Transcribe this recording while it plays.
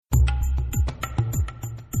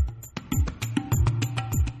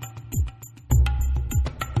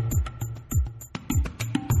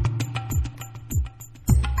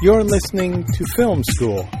You're listening to Film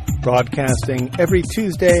School, broadcasting every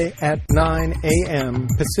Tuesday at 9 a.m.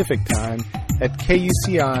 Pacific Time at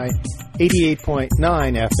KUCI 88.9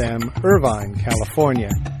 FM, Irvine, California,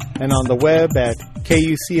 and on the web at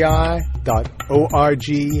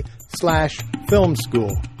kuci.org/film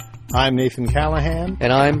school. I'm Nathan Callahan.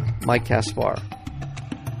 And I'm Mike Kaspar.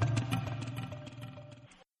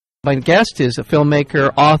 My guest is a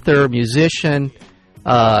filmmaker, author, musician.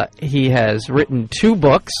 He has written 2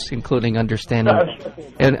 books, including Understanding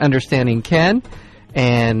Ken,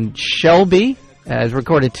 and Shelby has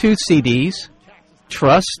recorded 2 CDs,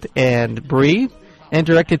 Trust and Breathe, and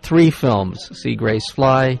directed 3 films, See Grace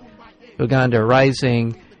Fly, Uganda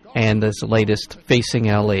Rising, and this latest, Facing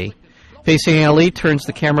Ali. Facing Ali turns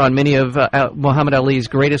the camera on many of Muhammad Ali's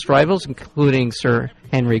greatest rivals, including Sir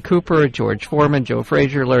Henry Cooper, George Foreman, Joe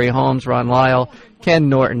Frazier, Larry Holmes, Ron Lyle, Ken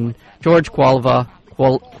Norton, George Cavallo,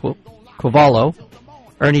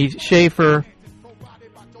 Ernie Schaefer,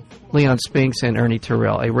 Leon Spinks, and Ernie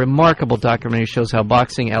Terrell. A remarkable documentary shows how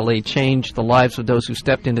boxing Ali changed the lives of those who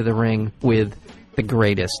stepped into the ring with the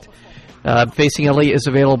greatest. Facing Ali is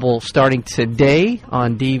available starting today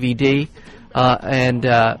on DVD.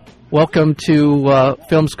 Welcome to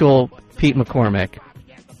Film School, Pete McCormick.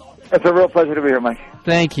 It's a real pleasure to be here, Mike.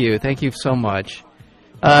 Thank you. Thank you so much.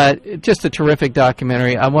 Just a terrific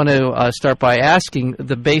documentary. I want to start by asking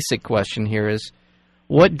the basic question here is,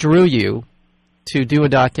 what drew you to do a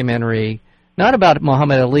documentary, not about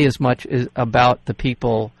Muhammad Ali as much as about the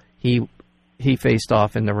people he faced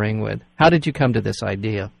off in the ring with? How did you come to this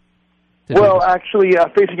idea? Well, actually,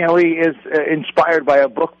 Facing Ali is inspired by a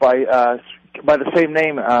book by the same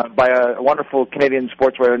name by a wonderful Canadian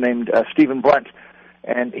sportswriter named Stephen Brent,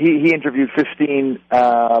 and he interviewed 15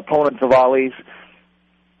 opponents of Ali's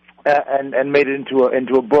and made it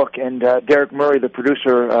into a book. And Derek Murray, the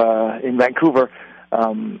producer in Vancouver,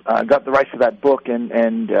 got the rights to that book,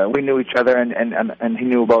 and we knew each other, and he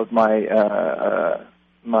knew about my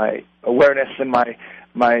awareness and my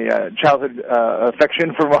childhood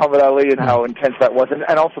affection for Muhammad Ali and how intense that was,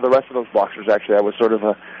 and also the rest of those boxers. Actually, I was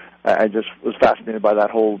I just was fascinated by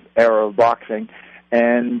that whole era of boxing,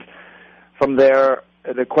 and from there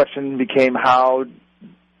the question became how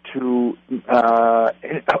to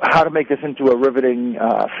make this into a riveting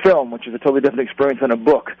film, which is a totally different experience than a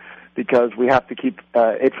book, because we have to keep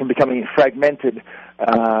it from becoming fragmented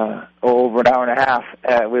over an hour and a half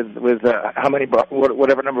with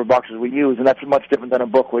whatever number of boxes we use, and that's much different than a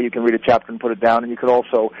book where you can read a chapter and put it down, and you could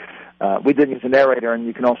also we did use a narrator, and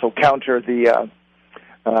you can also counter the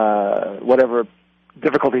whatever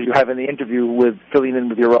difficulties you have in the interview with filling in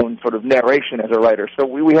with your own sort of narration as a writer. So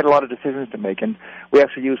we had a lot of decisions to make, and we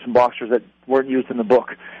actually used some boxers that weren't used in the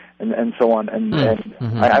book, and so on. And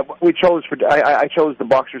I chose the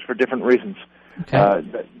boxers for different reasons. Okay.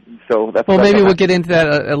 So that's maybe we'll get into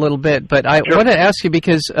that a little bit, but I want to ask you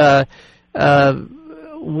because one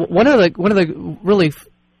of the really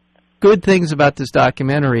good things about this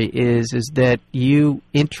documentary is that you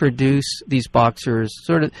introduce these boxers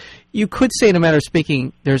sort of, you could say, in a matter of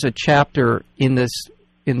speaking, there's a chapter in this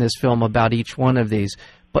film about each one of these,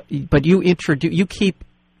 but you keep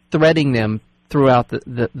threading them throughout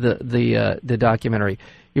the documentary.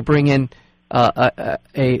 You bring in a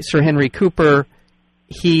Sir Henry Cooper,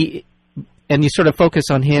 and you sort of focus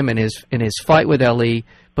on him and his fight with Ali.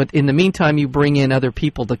 But in the meantime, you bring in other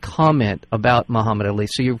people to comment about Muhammad Ali.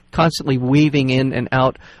 So you're constantly weaving in and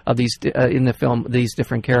out of these in the film these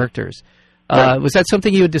different characters. Right. Was that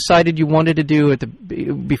something you had decided you wanted to do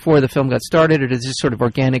before the film got started, or did it just sort of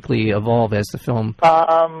organically evolve as the film?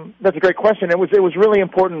 That's a great question. It was really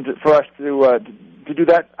important for us to do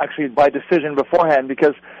that actually by decision beforehand,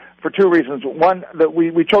 because for 2 reasons. One, that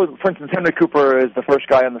we chose, for instance, Henry Cooper is the first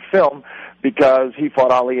guy in the film because he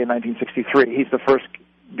fought Ali in 1963. He's the first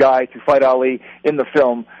guy to fight Ali in the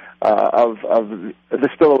film of the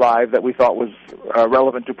Still Alive that we thought was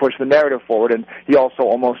relevant to push the narrative forward, and he also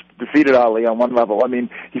almost defeated Ali on one level. I mean,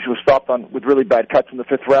 he was stopped with really bad cuts in the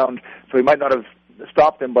 5th round, so he might not have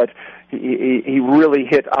stopped him, but he really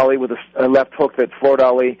hit Ali with a left hook that floored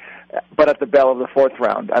Ali, but at the bell of the 4th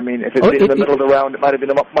round. I mean, if it had been in the middle of the round, it might have been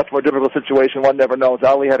a much more difficult situation. One never knows.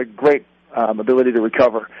 Ali had a great ability to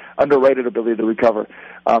recover, underrated ability to recover.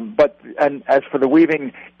 And as for the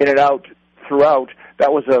weaving in and out throughout,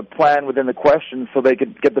 that was a plan within the questions so they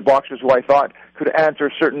could get the boxers who I thought could answer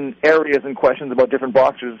certain areas and questions about different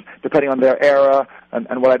boxers depending on their era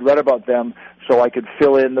and what I'd read about them, so I could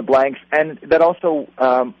fill in the blanks. And that also,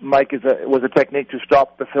 Mike, was a technique to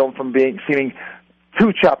stop the film from seeming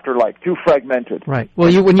too chapter-like, too fragmented. Right. Well,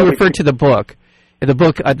 when you referred to the book,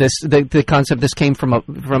 the concept, this came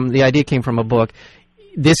from the idea came from a book.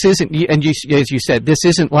 this isn't, and you, as you said, this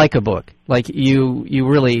isn't like a book. Like you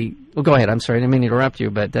really. Well, go ahead. I'm sorry, I didn't mean to interrupt you,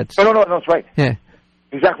 but that's. No, that's right. Yeah.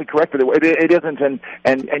 Exactly correct. But it isn't,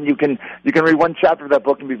 and you can read one chapter of that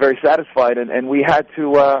book and be very satisfied. And we had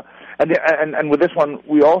to, and with this one,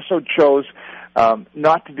 we also chose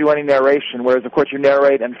not to do any narration. Whereas, of course, you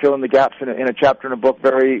narrate and fill in the gaps in a chapter in a book.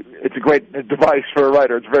 It's a great device for a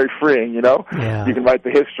writer. It's very freeing. You know, yeah. You can write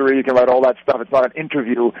the history, you can write all that stuff. It's not an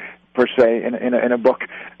interview per se in a book.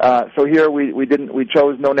 So here we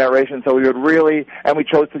chose no narration. So we would really, and we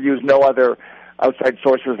chose to use no other outside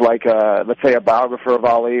sources like, let's say, a biographer of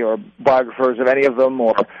Ali or biographers of any of them,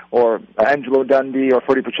 or Angelo Dundee or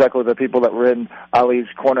Fudi Pacheco, the people that were in Ali's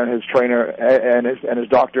corner, his trainer and his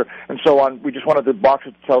doctor, and so on. We just wanted the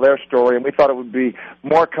boxers to tell their story, and we thought it would be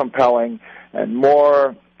more compelling and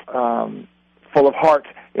more full of heart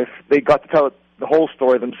if they got to tell it the whole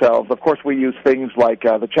story themselves. Of course, we use things like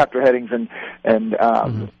the chapter headings and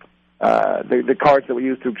the cards that we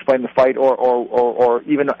use to explain the fight, or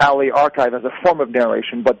even Ali Archive as a form of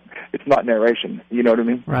narration, but it's not narration. You know what I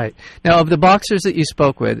mean? Right. Now, of the boxers that you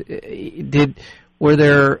spoke with, were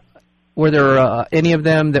there any of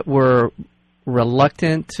them that were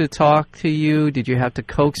reluctant to talk to you? Did you have to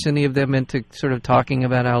coax any of them into sort of talking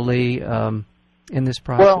about Ali in this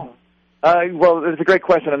process? Well, it's a great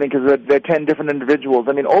question, I mean, because they're 10 different individuals.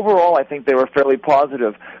 I mean, overall, I think they were fairly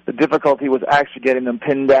positive. The difficulty was actually getting them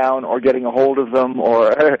pinned down or getting a hold of them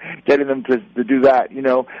or getting them to do that, you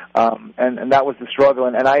know, and that was the struggle.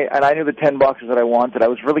 And I knew the 10 boxers that I wanted. I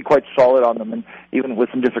was really quite solid on them, and even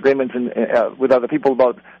with some disagreements with other people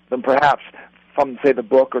about them, perhaps, from, say, the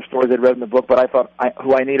book or stories I'd read in the book, but I thought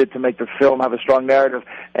who I needed to make the film have a strong narrative.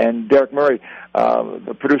 And Derek Murray,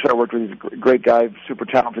 the producer I worked with, he's a great guy, super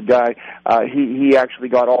talented guy. He actually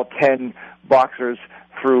got all 10 boxers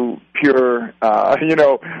through pure,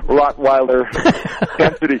 Rottweiler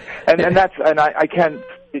density. And I can't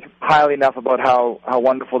speak highly enough about how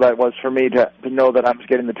wonderful that was for me to know that I was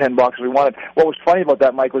getting the 10 boxers we wanted. What was funny about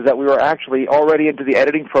that, Mike, was that we were actually already into the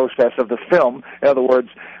editing process of the film. In other words,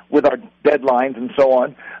 with our deadlines and so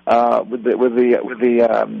on, with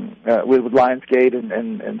Lionsgate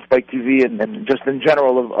and Spike TV and just in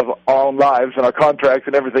general of our own lives and our contracts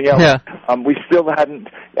and everything else, we still hadn't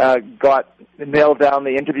nailed down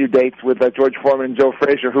the interview dates with George Foreman and Joe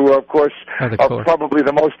Frazier, who are, of course, are probably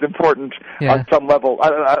the most important on some level,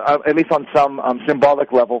 at least on some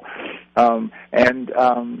symbolic level,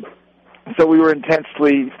 so we were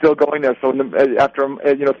intensely still going there. So after 2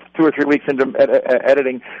 or 3 weeks into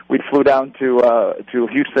editing, we flew down to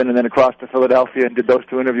Houston and then across to Philadelphia and did those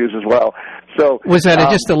 2 interviews as well. So was that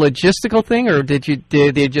just a logistical thing, or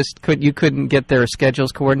you couldn't get their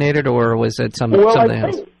schedules coordinated, or was it something else?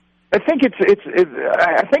 I think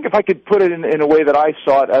I think if I could put it in a way that I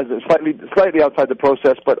saw it as slightly outside the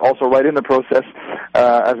process, but also right in the process,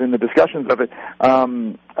 as in the discussions of it.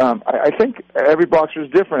 I think every boxer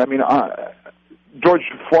is different. I mean, George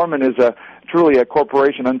Foreman is truly a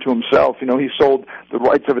corporation unto himself. You know, he sold the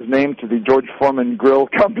rights of his name to the George Foreman Grill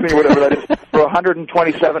Company, whatever that is, for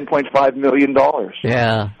 $127.5 million.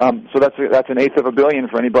 Yeah. So that's an eighth of a billion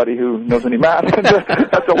for anybody who knows any math.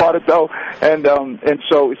 That's a lot of dough. And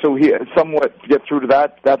so he somewhat to get through to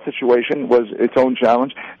that situation was its own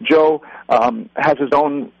challenge. Joe has his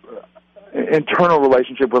own internal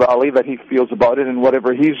relationship with Ali that he feels about it, and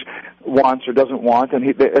whatever he wants or doesn't want, and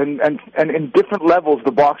in different levels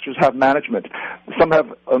the boxers have management. Some have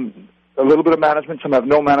a little bit of management, some have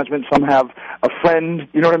no management, some have a friend,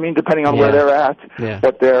 you know what I mean, depending on where they're at,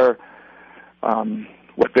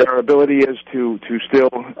 what their ability is to still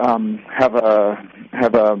have a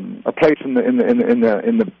place in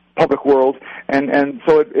the public world, and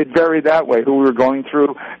so it varied that way. Who we were going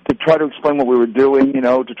through to try to explain what we were doing, you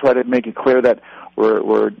know, to try to make it clear that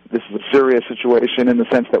this is a serious situation in the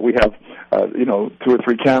sense that we have 2 or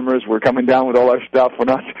 3 cameras. We're coming down with all our stuff. We're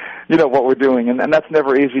not, what we're doing, and that's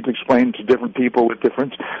never easy to explain to different people with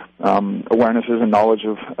different awarenesses and knowledge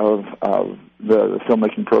of the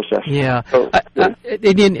filmmaking process. Yeah, so,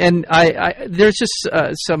 there's just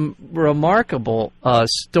some remarkable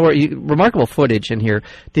remarkable footage in here.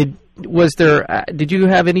 Did you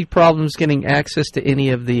have any problems getting access to any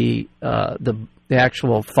of the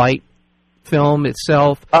actual fight film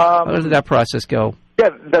itself? How did that process go? Yeah,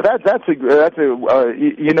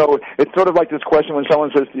 it's sort of like this question when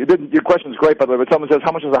someone says, your question's great, by the way, but someone says,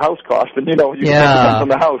 how much does a house cost? And, you can get from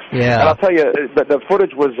the house. Yeah. And I'll tell you, the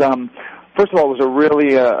footage was, first of all, it was a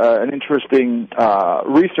really an interesting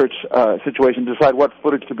research situation to decide what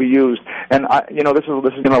footage to be used. And, this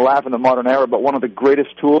is going to laugh in the modern era, but one of the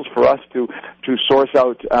greatest tools for us to source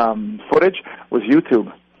out footage was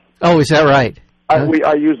YouTube. Oh, is that right?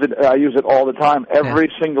 I use it all the time.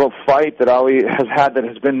 Every single fight that Ali has had that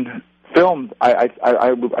has been filmed, I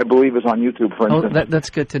believe, is on YouTube, for instance. Oh, that's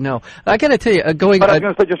good to know. I got to tell you, But I was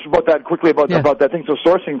going to say just about that quickly about that thing. So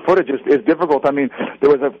sourcing footage is difficult. I mean, there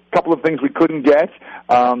was a couple of things we couldn't get.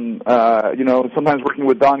 Sometimes working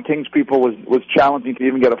with Don King's people was challenging to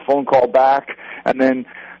even get a phone call back, and then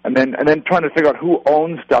trying to figure out who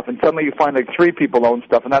owns stuff, and suddenly you find like 3 people own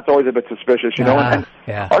stuff, and that's always a bit suspicious, you know.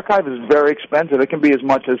 Archive is very expensive. It can be as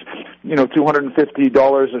much as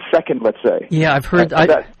 $250 a second, let's say. Yeah, I've heard.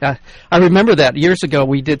 I remember that years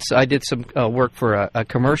ago. I did some work for a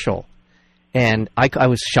commercial, and I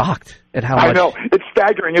was shocked at how much. I know, it's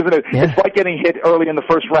staggering, isn't it? Yeah. It's like getting hit early in the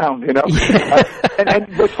first round, you know. Yeah.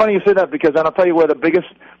 And it's funny you say that, because I'll tell you where the biggest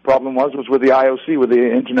problem was with the IOC, with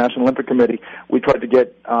the International Olympic Committee. We tried to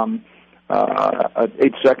get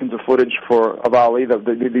 8 seconds of footage of Ali, the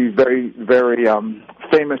very, very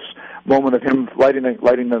famous moment of him lighting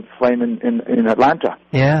the flame in Atlanta.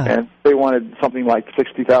 Yeah. And they wanted something like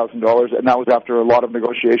 $60,000, and that was after a lot of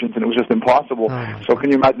negotiations, and it was just impossible. So can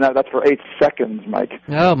you imagine that? That's for 8 seconds, Mike.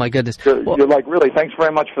 Oh, my goodness. You're like, really, thanks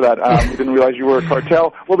very much for that. We didn't realize you were a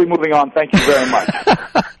cartel. We'll be moving on. Thank you very much.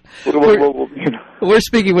 We're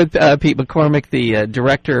speaking with Pete McCormick, the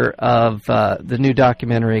director of the new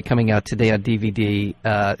documentary coming out today on DVD,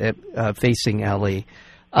 Facing Ali.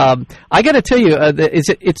 I got to tell you,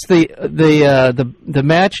 it's the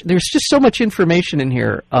match. There's just so much information in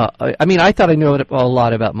here. I mean, I thought I knew a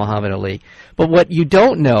lot about Muhammad Ali, but what you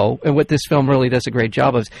don't know, and what this film really does a great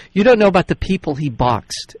job of, is you don't know about the people he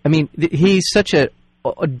boxed. I mean, he's such a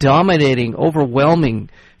dominating, overwhelming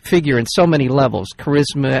figure in so many levels. From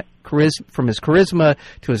his charisma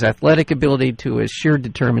to his athletic ability to his sheer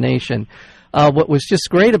determination. What was just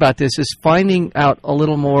great about this is finding out a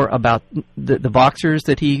little more about the boxers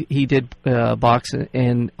that he did box,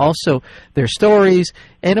 and also their stories,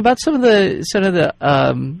 and about some of the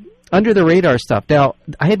under the radar stuff. Now,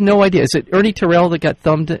 I had no idea. Is it Ernie Terrell that got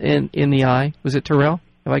thumbed in the eye? Was it Terrell?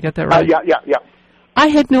 Have I got that right? Yeah. I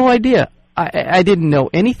had no idea. I didn't know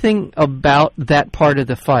anything about that part of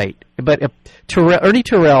the fight, but Ernie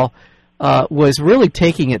Terrell was really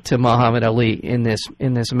taking it to Muhammad Ali in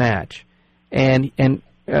this match. And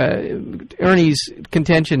Ernie's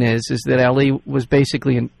contention is that Ali was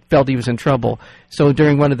basically felt he was in trouble. So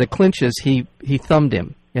during one of the clinches, he thumbed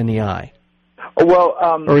him in the eye. Well,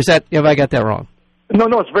 or is that, have I got that wrong? No,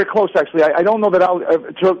 it's very close actually. I don't know that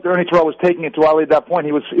Ernie Terrell was taking it to Ali at that point.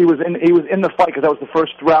 He was in the fight, because that was the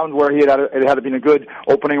first round where it had been a good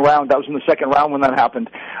opening round. That was in the second round when that happened.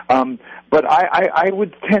 But I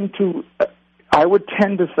would tend to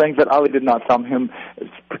think that Ali did not thumb him,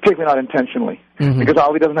 particularly not intentionally, because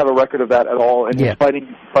Ali doesn't have a record of that at all in his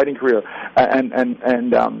fighting career. And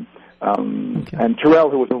Terrell,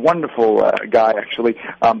 who was a wonderful guy, actually,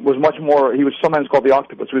 was much more. He was sometimes called the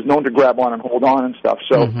octopus. He was known to grab on and hold on and stuff.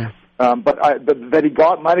 So, but that he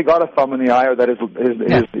might have got a thumb in the eye, or that his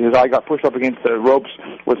eye got pushed up against the ropes,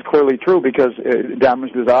 was clearly true, because it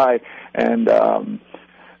damaged his eye. And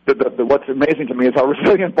what's amazing to me is how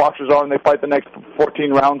resilient boxers are, and they fight the next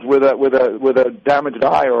 14 rounds with a damaged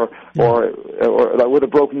eye, or with a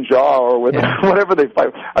broken jaw, or with whatever they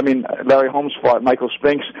fight. I mean, Larry Holmes fought Michael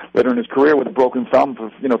Spinks later in his career with a broken thumb for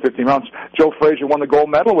 15 rounds. Joe Frazier won the gold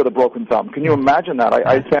medal with a broken thumb. Can you imagine that?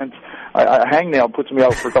 A hangnail puts me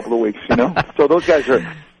out for a couple of weeks. So those guys are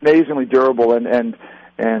amazingly durable and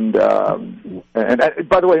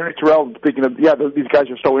by the way, Ernie Terrell, speaking of, these guys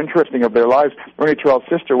are so interesting of their lives. Ernie Terrell's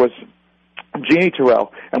sister was Jeannie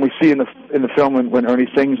Terrell, and we see in the film when Ernie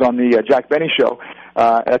sings on the Jack Benny show,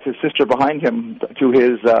 that's his sister behind him to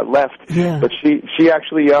his left. Yeah. But she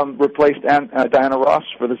actually replaced Diana Ross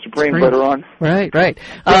for the Supreme later on. Right.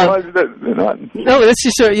 No, it's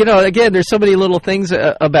just again, there's so many little things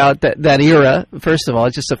about that era. First of all,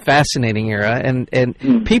 it's just a fascinating era,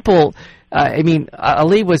 and people. I mean,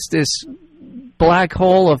 Ali was this black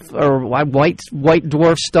hole or white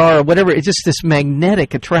dwarf star or whatever. It's just this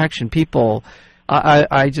magnetic attraction. People,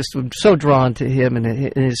 I just am so drawn to him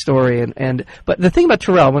and his story. But the thing about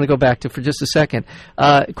Terrell, I want to go back to for just a second.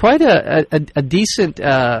 Quite a decent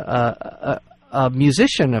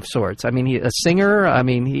musician of sorts. I mean, a singer. I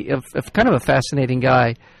mean, he kind of a fascinating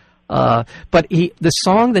guy. But the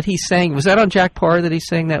song that he sang, was that on Jack Parr that he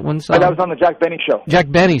sang that one song? That was on the Jack Benny show. Jack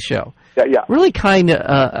Benny show. Yeah. Really kind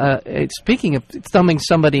of, speaking of thumbing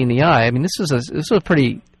somebody in the eye, I mean, this was a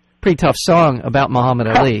pretty tough song about Muhammad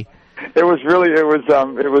Ali. It was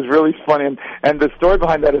really funny, and the story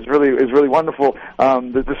behind that is really wonderful.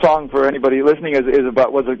 The song, for anybody listening,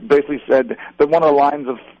 basically said that one of the lines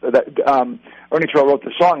of that Ernie Terrell wrote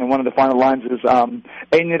the song, and one of the final lines is,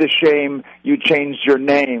 "Ain't it a shame you changed your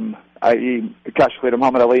name?" i.e. Cash-Clay to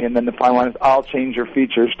Muhammad Ali, and then the final line is, "I'll change your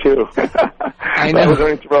features too." I know. That was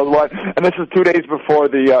Ernie Terrell's line, and this is 2 days before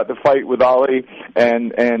the fight with Ali,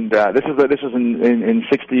 and this was in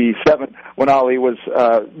 '67 when Ali was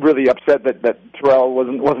really upset that Terrell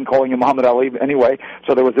wasn't calling him Muhammad Ali anyway.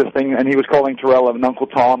 So there was this thing, and he was calling Terrell an Uncle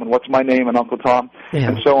Tom, and what's my name, and Uncle Tom,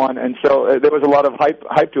 and so on, and so there was a lot of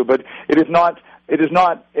hype to it, but it is not.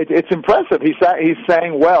 It's impressive. He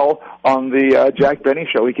sang well on the Jack Benny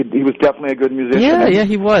show. He was definitely a good musician. Yeah,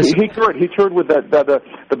 he was. He toured with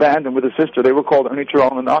the band and with his sister. They were called Ernie Terrell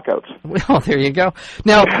and the Knockouts. Well, there you go.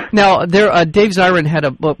 Now Dave Zirin had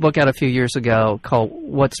a book out a few years ago called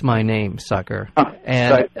 "What's My Name, Sucker?"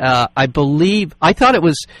 And right. I thought it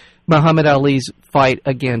was Muhammad Ali's fight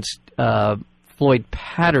against Floyd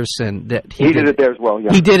Patterson that he did it there as well.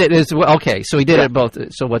 Yeah, he did it as well. Okay, so he did it both.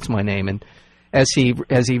 So "What's My Name?" and as he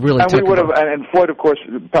really and took we would have, and Floyd, of course,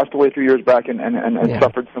 passed away a few years back and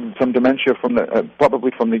suffered some dementia from probably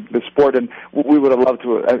from the sport, and we would have loved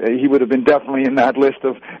to. He would have been definitely in that list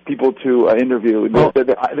of people to interview. Well,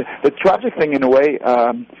 the tragic thing, in a way,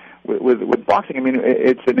 with boxing, I mean,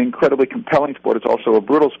 it's an incredibly compelling sport. It's also a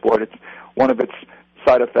brutal sport. It's one of its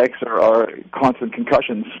side effects are constant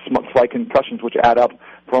concussions, slight concussions, which add up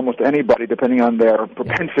for almost anybody, depending on their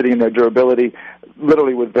propensity and their durability.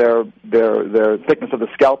 Literally, with their thickness of the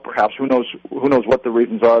scalp, perhaps. Who knows what the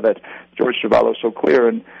reasons are that George Chuvalo is so clear,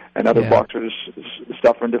 and other boxers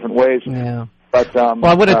suffer in different ways. Yeah. But well,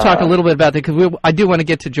 I want to talk a little bit about that because I do want to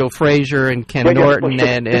get to Joe Frazier and Ken Norton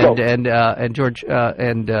and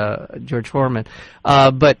George Foreman.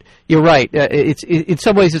 But you're right. It's in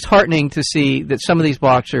some ways it's heartening to see that some of these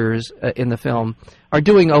boxers in the film are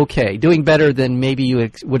doing okay, doing better than maybe you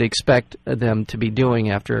would expect them to be doing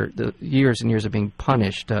after the years and years of being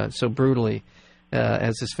punished so brutally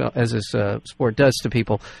as this sport does to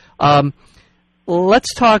people.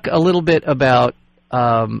 Let's talk a little bit about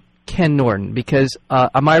Ken Norton, because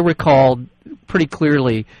I recall pretty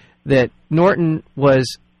clearly that Norton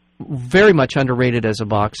was very much underrated as a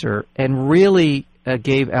boxer and really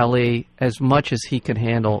gave Ali as much as he could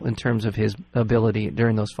handle in terms of his ability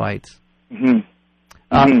during those fights. Mm-hmm.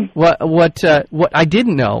 What I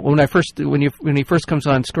didn't know when he first comes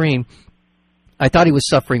on screen, I thought he was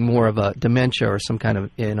suffering more of a dementia or some kind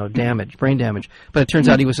of brain damage, but it turns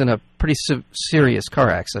out he was in a pretty serious car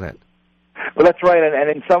accident. Well, that's right, and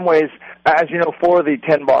in some ways, as you know, 4 of the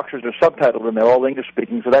 10 boxers are subtitled, and they're all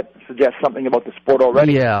English-speaking, so that suggests something about the sport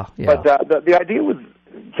already. Yeah. But the idea with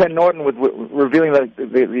Ken Norton, with revealing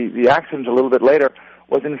the accidents a little bit later,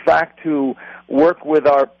 was in fact to work with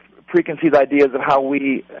our preconceived ideas of how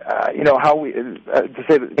we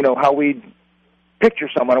picture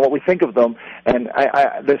someone and what we think of them, and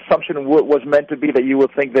the assumption was meant to be that you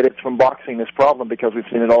would think that it's from boxing, this problem, because we've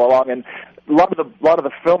seen it all along. And a lot of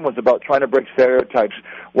the film was about trying to break stereotypes.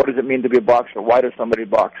 What does it mean to be a boxer? Why does somebody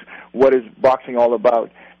box? What is boxing all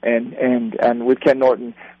about? And with Ken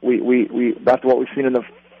Norton, we after what we've seen in the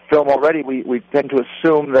film already, we tend to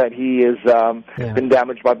assume that he has been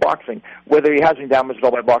damaged by boxing. Whether he has been damaged at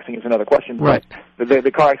all by boxing is another question. Right. But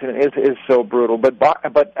the car accident is so brutal. But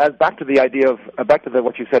as back to the idea of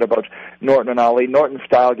what you said about Norton and Ali. Norton's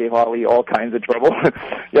style gave Ali all kinds of trouble.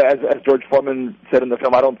 As George Foreman said in the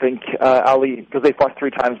film, I don't think Ali, because they fought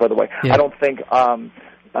 3 times, by the way. I don't think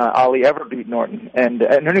Ali ever beat Norton. And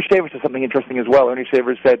Ernie Shavers said something interesting as well. Ernie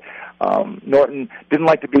Shavers said Norton didn't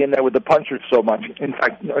like to be in there with the punchers so much. In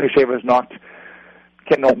fact, Ernie Shavers knocked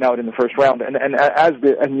Ken Norton out in the first round, and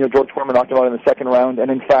George Foreman knocked him out in the second round, and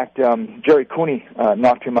in fact Jerry Cooney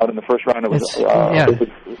knocked him out in the first round. It was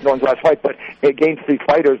Norton's last fight, but against the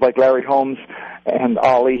fighters like Larry Holmes and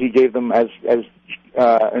Ali, he gave them, as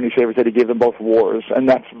Ernie Shavers said, he gave them both wars, and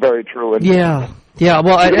that's very true. And,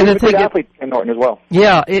 well, and the thing, athlete, Ken Norton as well.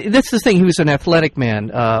 Yeah, that's the thing. He was an athletic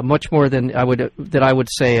man, much more than I would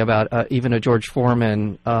say about even a George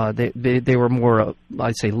Foreman. They were more,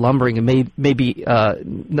 I'd say, lumbering and maybe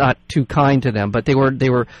not too kind to them, but they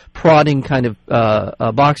were prodding kind of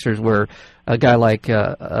boxers, where a guy like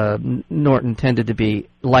Norton tended to be,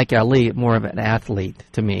 like Ali, more of an athlete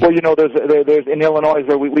to me. Well, there's in Illinois,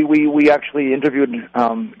 we actually interviewed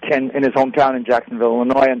Ken in his hometown in Jacksonville,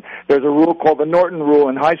 Illinois, and there's a rule called the Norton Rule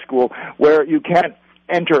in high school, where you can't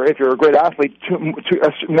enter, if you're a great athlete, to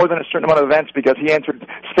more than a certain amount of events, because he entered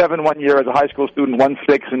 7 one year as a high school student, won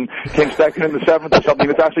 6, and came second in the 7th or something.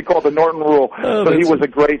 It's actually called the Norton Rule. So he was a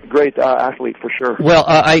great athlete for sure. Well,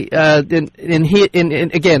 again,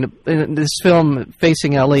 in this film,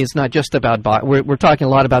 Facing Ali, is not just about we're talking a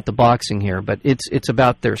lot about the boxing here, but it's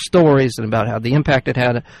about their stories and about how the impact it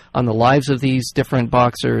had on the lives of these different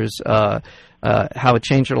boxers, how it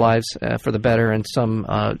changed their lives for the better, and some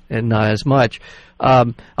and not as much.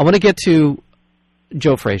 I want to get to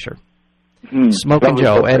Joe Frazier. Smoking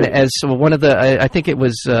Joe, and as one of the, I think it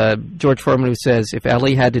was George Foreman who says, if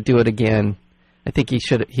Ali had to do it again, I think he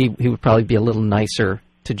would probably be a little nicer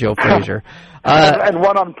to Joe Frazier. And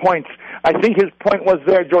one on points. I think his point was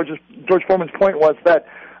there. George Foreman's point was that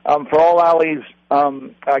for all Ali's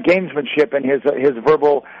gamesmanship and his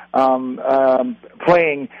verbal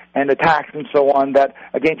playing and attacks and so on, that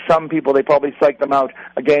against some people they probably psyched them out.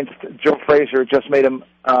 Against Joe Frazier, it just made him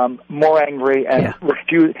more angry and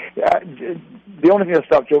refused. The only thing that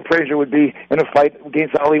stopped Joe Frazier would be in a fight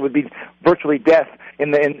against Ali would be virtually death.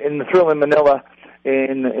 In the Thrill in Manila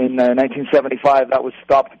in 1975, that was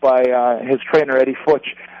stopped by his trainer Eddie Futch.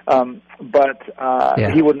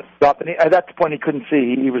 He wouldn't stop. And at that point, he couldn't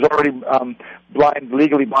see. He was already blind,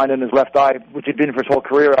 legally blind in his left eye, which he'd been for his whole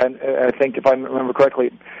career, I think, if I remember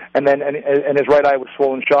correctly. And then and his right eye was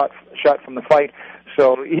swollen shut from the fight.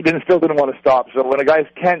 So he still didn't want to stop. So when a guy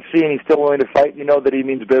can't see and he's still willing to fight, you know that he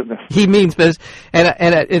means business. He means business, and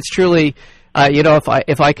it's truly.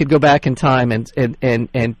 If I could go back in time and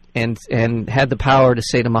had the power to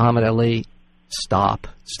say to Muhammad Ali, stop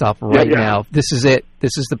right now. This is it.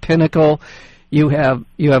 This is the pinnacle. You have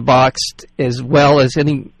boxed as well as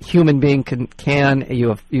any human being can. You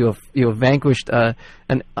have vanquished a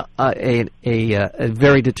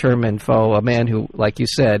very determined foe, a man who, like you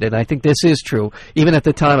said, and I think this is true. Even at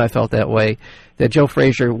the time, I felt that way. That Joe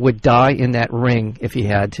Frazier would die in that ring if he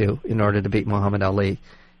had to in order to beat Muhammad Ali.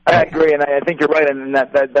 I agree, and I think you're right, and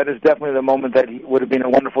that is definitely the moment that would have been a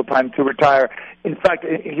wonderful time to retire. In fact,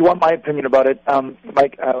 if you want my opinion about it,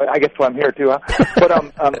 Mike, I guess why I'm here too, huh?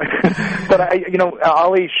 But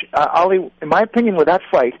Ali, in my opinion, with that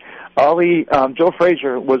fight, Joe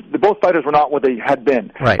Frazier both fighters were not what they had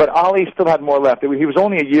been, right. But Ali still had more left. He was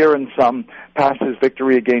only a year and some past his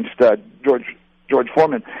victory against George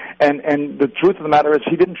Foreman. And the truth of the matter is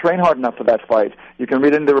he didn't train hard enough for that fight. You can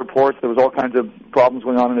read in the reports there was all kinds of problems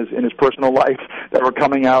going on in his personal life that were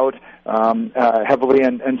coming out heavily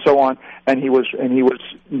and so on. And he was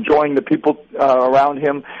enjoying the people around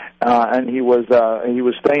him, and he was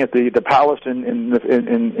staying at the palace in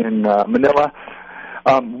Manila.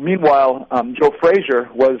 Meanwhile, Joe Frazier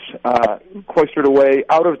was cloistered away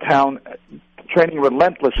out of town, training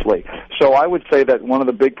relentlessly. So I would say that one of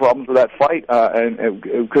the big problems with that fight, and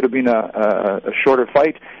it could have been a shorter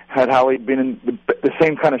fight, had Ali been in the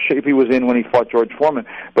same kind of shape he was in when he fought George Foreman.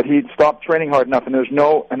 But he'd stopped training hard enough, and there's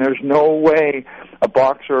no way a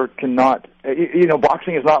boxer cannot.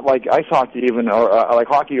 Boxing is not like ice hockey, even, or like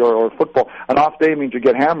hockey or football. An off day means you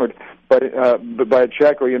get hammered, but by a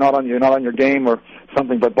check, or you're not on your game or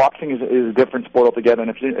something. But boxing is a different sport altogether.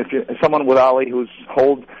 And if someone with Ali whose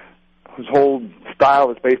whole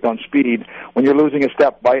style is based on speed, when you're losing a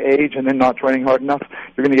step by age and then not training hard enough,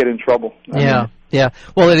 you're going to get in trouble. Yeah.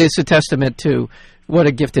 Well, it is a testament to what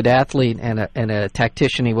a gifted athlete and a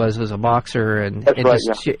tactician he was as a boxer, and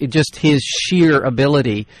just his sheer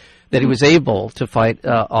ability that he was able to fight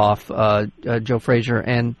off Joe Frazier.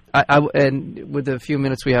 And and with the few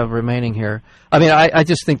minutes we have remaining here, I mean, I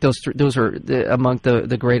just think those are among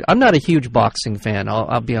the great. I'm not a huge boxing fan.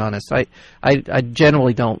 I'll be honest. I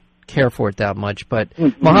generally don't care for it that much, but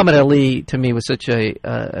Muhammad Ali to me was such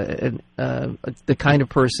the kind of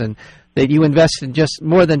person that you invest in, just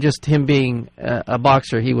more than just him being a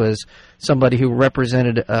boxer. He was somebody who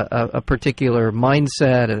represented a particular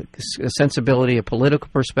mindset, a sensibility, a political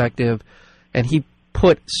perspective, and he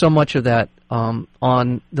put so much of that on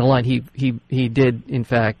the line. He did, in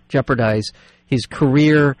fact, jeopardize his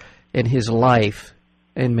career and his life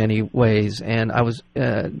in many ways, and I was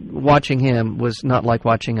watching him was not like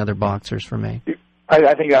watching other boxers for me.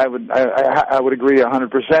 I think I would agree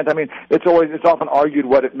 100%. I mean, it's often argued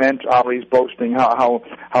what it meant, Ali's boasting, how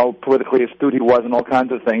politically astute he was, and all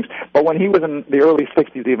kinds of things. But when he was in the early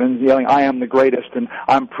 '60s, even yelling, "I am the greatest," and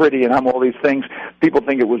 "I'm pretty," and "I'm all these things," people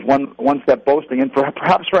think it was one step boasting. And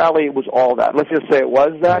perhaps for Ali, it was all that. Let's just say it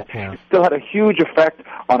was that. Yeah. It still had a huge effect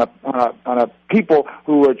on a people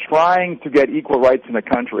who were trying to get equal rights in the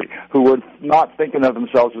country, who were not thinking of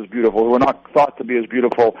themselves as beautiful, who were not thought to be as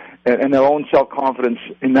beautiful, and their own self-confidence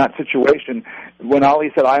in that situation. When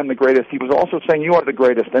Ali said, "I am the greatest," he was also saying, "You are the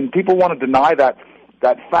greatest." And people want to deny that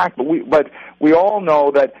fact, but we all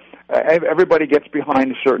know that everybody gets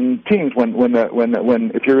behind certain teams.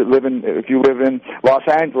 If you live in Los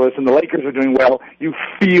Angeles and the Lakers are doing well, you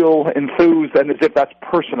feel enthused and as if that's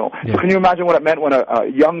personal. Yeah. So can you imagine what it meant when a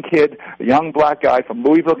young kid, a young black guy from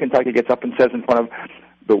Louisville, Kentucky, gets up and says in front of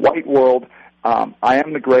the white world, I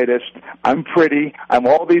am the greatest, I'm pretty, I'm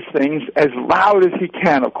all these things, as loud as he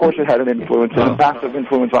can. Of course it had an influence, a massive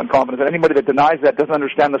influence on confidence. And anybody that denies that doesn't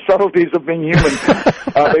understand the subtleties of being human.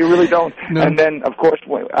 They really don't. No. And then, of course,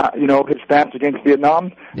 his stance against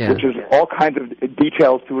Vietnam, which is all kinds of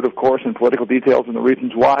details to it, of course, and political details and the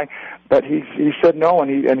reasons why. But he said no,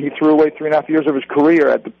 and he threw away 3.5 years of his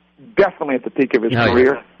career definitely at the peak of his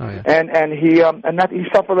career, and he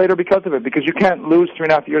suffered later because of it. Because you can't lose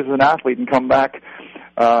 3.5 years as an athlete and come back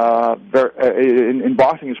in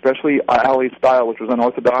boxing, especially Ali's style, which was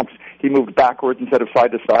unorthodox. He moved backwards instead of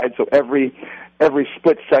side to side, so every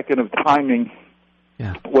split second of timing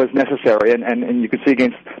was necessary. And you could see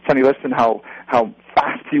against Sonny Liston how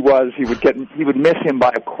fast he was. He would miss him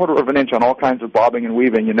by 1/4 of an inch on all kinds of bobbing and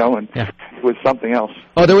weaving, and it was something else.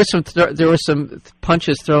 Oh, there were some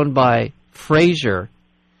punches thrown by Frazier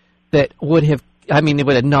that would have, it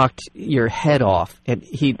would have knocked your head off. And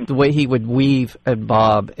the way he would weave and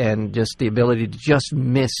bob, and just the ability to just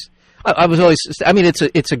miss.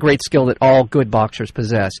 It's a great skill that all good boxers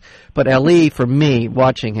possess. But Ali, for me,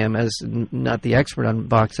 watching him as not the expert on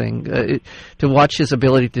boxing, to watch his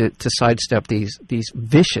ability to sidestep these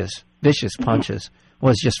vicious punches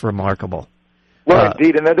was just remarkable. Well,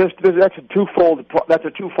 indeed, and that's a twofold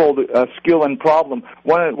skill and problem.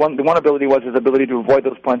 One ability was his ability to avoid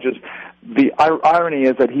those punches. The irony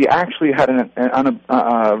is that he actually had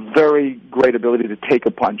a very great ability to take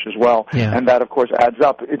a punch as well, and that of course adds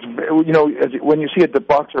up. It's when you see a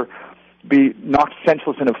boxer be knocked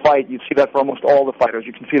senseless in a fight, you see that for almost all the fighters.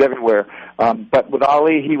 You can see it everywhere. But with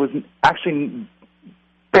Ali, he was actually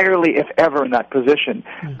barely, if ever, in that position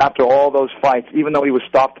after all those fights, even though he was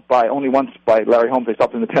stopped only once by Larry Holmes. They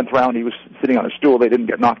stopped in the 10th round. He was sitting on a stool. They didn't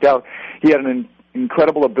get knocked out. He had an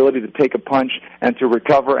incredible ability to take a punch and to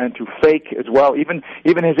recover and to fake as well. Even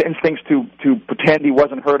his instincts to pretend he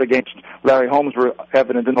wasn't hurt against Larry Holmes were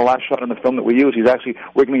evident in the last shot in the film that we used. He's actually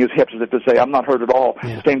wiggling his hips as if to say, I'm not hurt at all.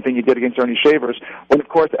 The same thing he did against Ernie Shavers. When, of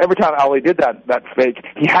course, every time Ali did that fake,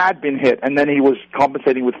 he had been hit, and then he was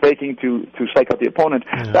compensating with faking to psych out the opponent.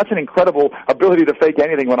 That's an incredible ability to fake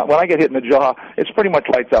anything. When I get hit in the jaw, it's pretty much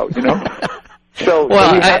lights out, So,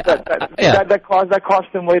 that cost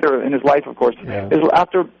him later in his life, of course.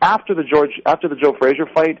 After the Joe Frazier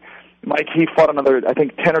fight, Mike, he fought another, I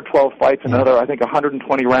think, 10 or 12 fights, another, I think,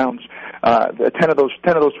 120 rounds. 10 of those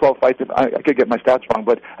 12 fights, I could get my stats wrong,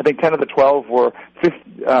 but I think 10 of the 12 were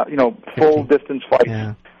full distance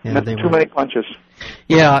fights. That's too many punches.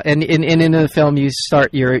 Yeah, and in the film you're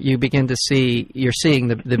seeing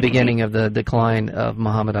the beginning of the decline of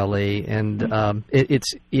Muhammad Ali, and it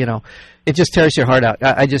just tears your heart out.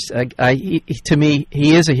 To me,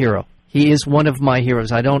 he is a hero. He is one of my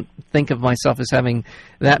heroes. I don't think of myself as having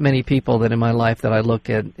that many people that in my life that I look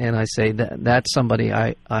at and I say that's somebody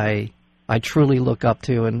I truly look up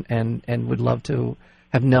to and would love to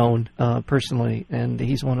have known personally, and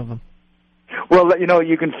he's one of them. Well,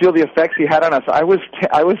 you can feel the effects he had on us. I was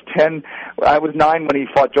 9 when he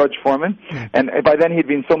fought George Foreman, and by then he'd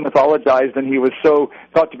been so mythologized, and he was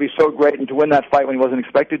thought to be so great, and to win that fight when he wasn't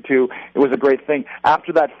expected to, it was a great thing.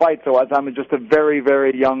 After that fight, so as I'm just a very,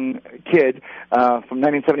 very young kid, from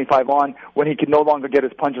 1975 on, when he could no longer get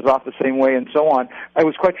his punches off the same way and so on, it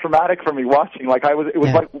was quite traumatic for me watching. Like it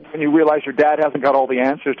was like when you realize your dad hasn't got all the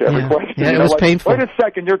answers to every question. Yeah, it was painful. Wait a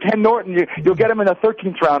second, you're Ken Norton, you'll get him in the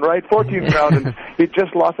 13th round, right? 14th round. And he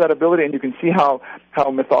just lost that ability, and you can see how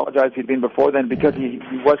mythologized he'd been before then, because he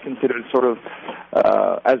was considered sort of,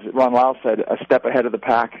 as Ron Lyle said, a step ahead of the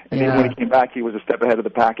pack. And even when he came back, he was a step ahead of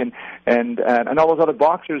the pack. And all those other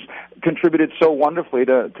boxers contributed so wonderfully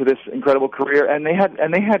to this incredible career, and they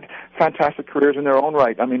had fantastic careers in their own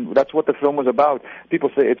right. I mean, that's what the film was about. People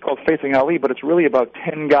say it's called Facing Ali, but it's really about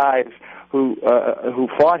 10 guys who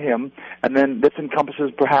fought him, and then this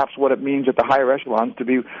encompasses perhaps what it means at the higher echelons to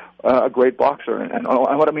be a great boxer, and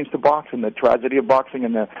what it means to box, and the tragedy of boxing,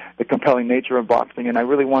 and the compelling nature of boxing. And I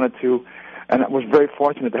really wanted to, and I was very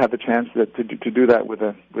fortunate to have the chance to do that with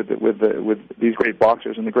these great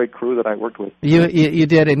boxers and the great crew that I worked with. You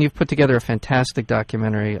did, and you've put together a fantastic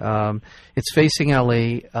documentary. It's Facing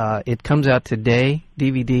Ali. It comes out today,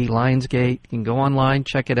 DVD, Lionsgate. You can go online,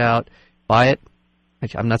 check it out, buy it.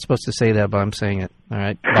 I'm not supposed to say that, but I'm saying it. All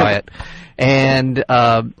right, buy it, and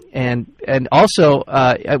also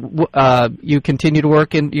you continue to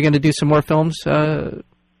work, and you're going to do some more films.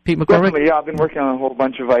 Pete McCormick? Definitely, yeah. I've been working on a whole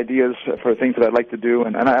bunch of ideas for things that I'd like to do,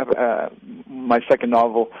 and I have my second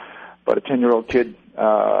novel about a 10-year-old kid,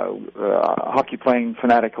 hockey-playing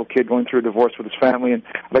fanatical kid going through a divorce with his family, and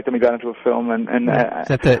I'd like to make that into a film. That's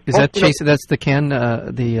the Ken?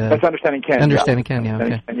 That's Understanding Ken. Understanding Ken, yeah.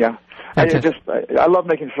 Okay. Yeah. I love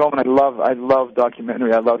making film, and I love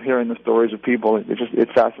documentary. I love hearing the stories of people. It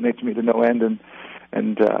fascinates me to no end, and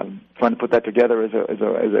trying to put that together is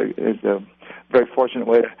a very fortunate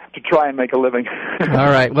way to try and make a living. All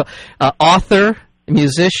right. Well, author,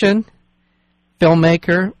 musician,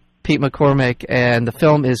 filmmaker, Pete McCormick, and the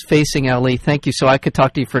film is Facing Ali. Thank you. So I could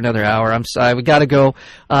talk to you for another hour. I'm sorry. We got to go.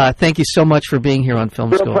 Thank you so much for being here on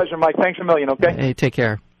Film School. Real pleasure, Mike. Thanks a million, okay? Hey, take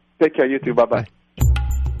care. Take care. You too. Bye-bye. Bye.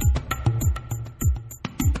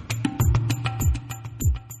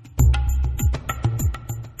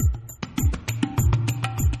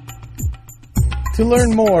 To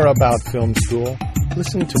learn more about Film School,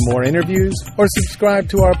 listen to more interviews, or subscribe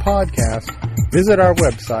to our podcast, visit our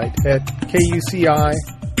website at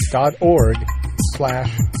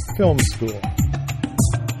kuci.org/filmschool.